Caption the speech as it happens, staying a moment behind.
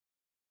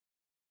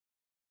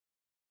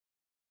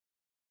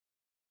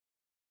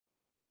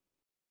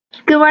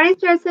Good morning,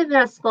 Sparrows Point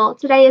Middle School.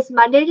 Today is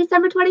Monday,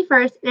 December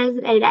 21st, and it is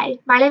an A-Day.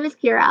 My name is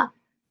Kira.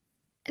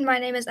 And my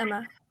name is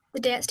Emma. The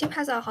dance team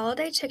has a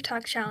holiday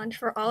TikTok challenge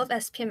for all of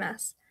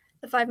SPMS.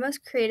 The 5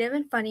 most creative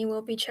and funny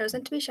will be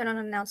chosen to be shown on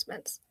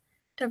announcements.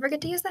 Don't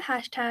forget to use the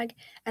hashtag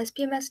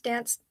SPMS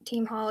Dance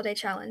Team Holiday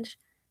Challenge.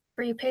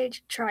 For you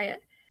page, try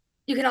it.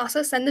 You can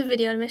also send the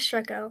video to Ms.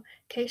 Strecko,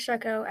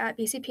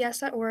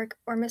 kstrecko@bcps.org,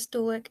 or Ms.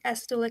 Dulick,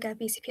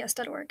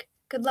 sdulick@bcps.org.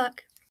 Good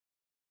luck!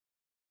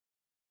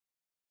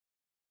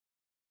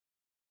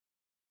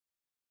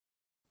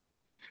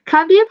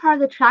 Come be a part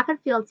of the track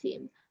and field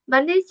team.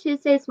 Mondays,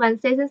 Tuesdays,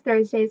 Wednesdays, and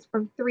Thursdays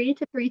from 3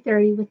 to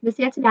 3:30 with Miss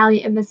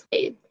Antonelli and Miss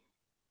Wade.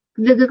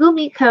 The Google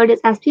Meet code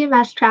is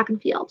SPMS Track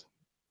and Field.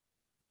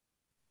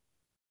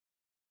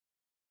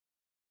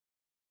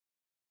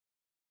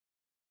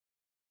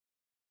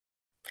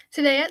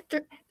 Today at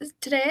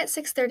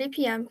 6:30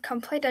 p.m., come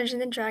play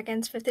Dungeons &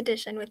 Dragons 5th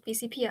edition with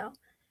BCPL.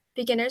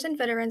 Beginners and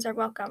veterans are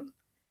welcome.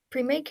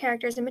 Pre-made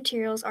characters and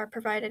materials are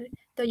provided,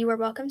 though you are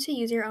welcome to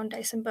use your own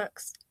dice and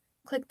books.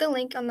 Click the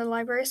link on the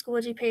Library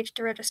Schoology page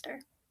to register.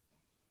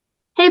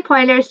 Hey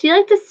Pointers, do you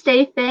like to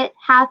stay fit,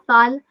 have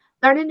fun,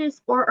 learn a new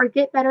sport, or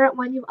get better at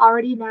one you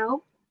already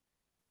know,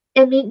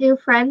 and meet new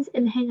friends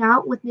and hang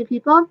out with new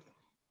people?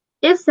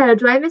 If so,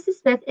 join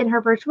Mrs. Smith in her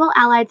virtual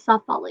Allied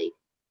Softball League.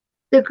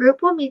 The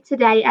group will meet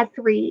today at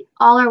 3.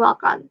 All are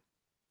welcome.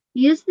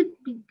 Use the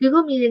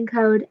Google Meeting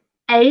code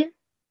A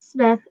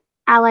Smith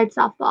Allied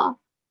Softball.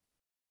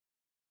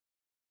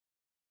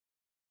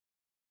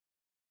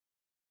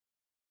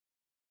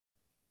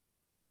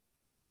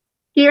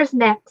 Here's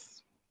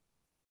next.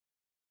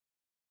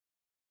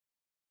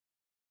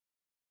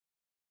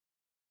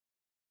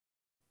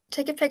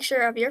 Take a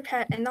picture of your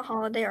pet in the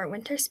holiday or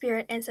winter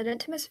spirit and send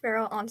it to Ms.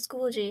 Farrell on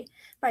Schoology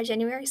by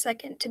January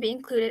 2nd to be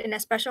included in a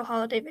special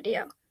holiday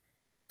video.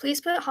 Please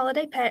put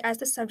holiday pet as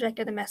the subject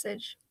of the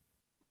message.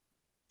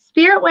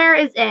 Spirit wear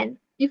is in.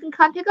 You can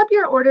come pick up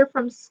your order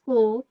from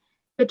school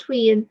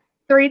between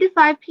 3 to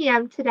 5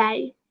 p.m.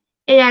 today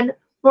and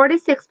 4 to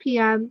 6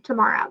 p.m.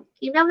 tomorrow.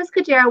 Email Ms.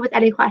 Kajero with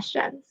any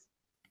questions.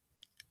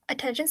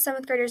 Attention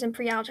 7th graders in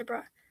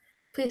pre-algebra.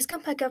 Please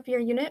come pick up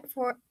your Unit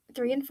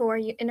 3 and 4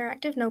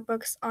 interactive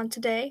notebooks on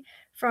today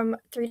from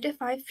 3 to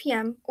 5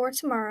 p.m. or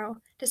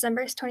tomorrow,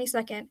 December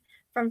 22nd,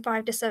 from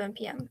 5 to 7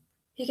 p.m.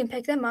 You can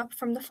pick them up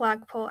from the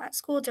flagpole at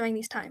school during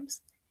these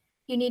times.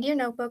 You need your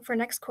notebook for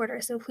next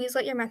quarter, so please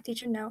let your math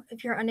teacher know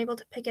if you're unable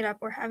to pick it up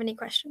or have any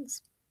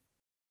questions.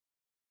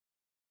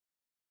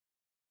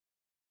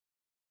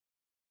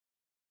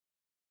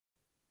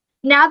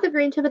 Now the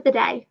green tip of the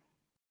day.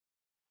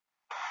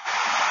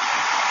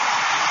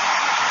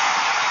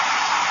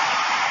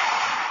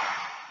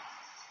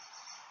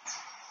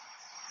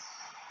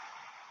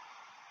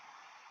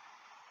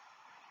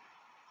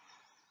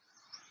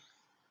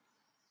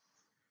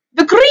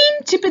 The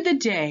green tip of the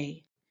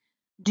day.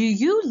 Do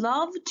you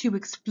love to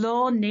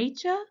explore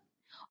nature?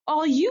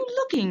 Are you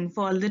looking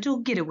for a little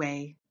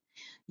getaway?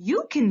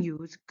 You can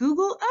use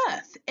Google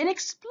Earth and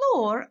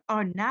explore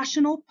our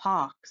national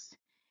parks.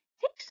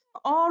 Take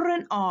some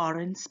R&R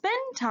and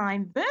spend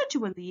time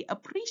virtually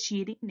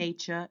appreciating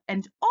nature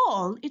and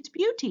all its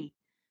beauty.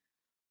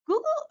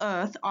 Google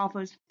Earth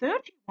offers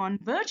 31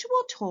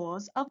 virtual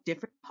tours of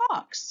different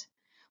parks.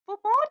 For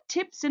more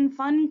tips and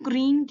fun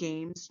green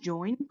games,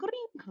 join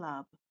Green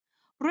Club.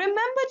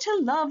 Remember to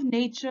love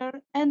nature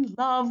and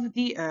love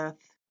the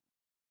earth.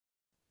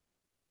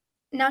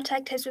 Now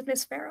tech tips with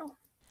Ms. Farrell.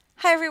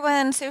 Hi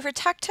everyone. So for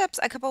tech tips,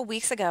 a couple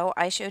weeks ago,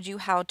 I showed you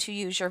how to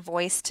use your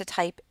voice to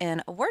type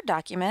in a Word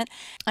document.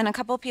 And a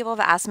couple of people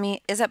have asked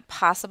me, is it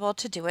possible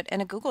to do it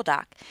in a Google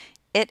Doc?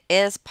 It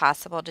is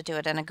possible to do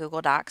it in a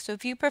Google Doc. So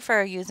if you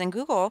prefer using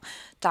Google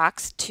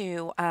Docs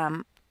to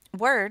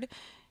Word,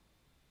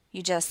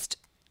 you just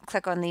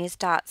click on these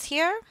dots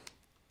here,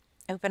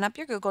 open up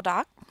your Google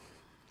Doc,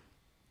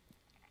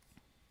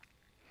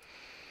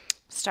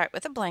 start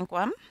with a blank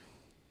one.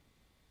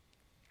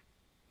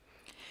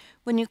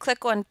 When you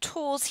click on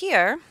Tools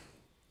here,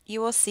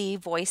 you will see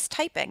voice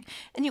typing.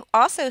 And you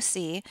also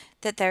see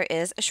that there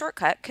is a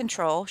shortcut,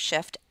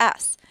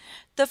 Control-Shift-S.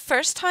 The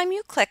first time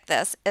you click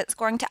this, it's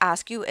going to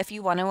ask you if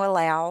you want to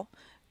allow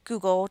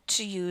Google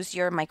to use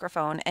your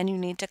microphone, and you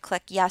need to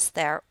click yes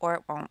there or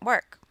it won't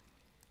work.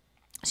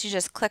 So you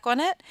just click on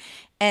it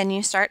and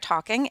you start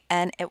talking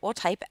and it will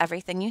type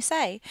everything you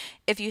say.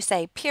 If you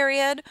say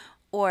period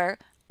or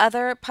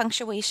other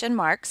punctuation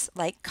marks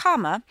like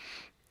comma,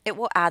 it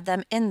will add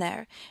them in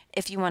there.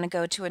 If you want to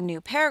go to a new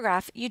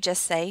paragraph, you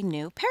just say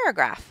new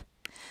paragraph.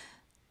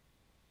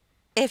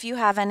 If you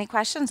have any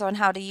questions on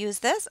how to use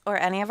this or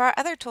any of our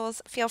other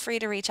tools, feel free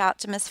to reach out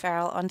to Ms.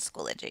 Farrell on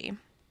Schoology.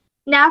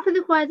 Now for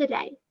the quote of the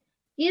day.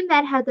 Few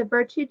men have the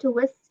virtue to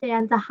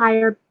withstand the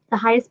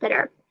highest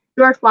bidder.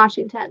 George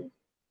Washington.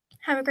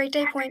 Have a great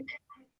day, Point.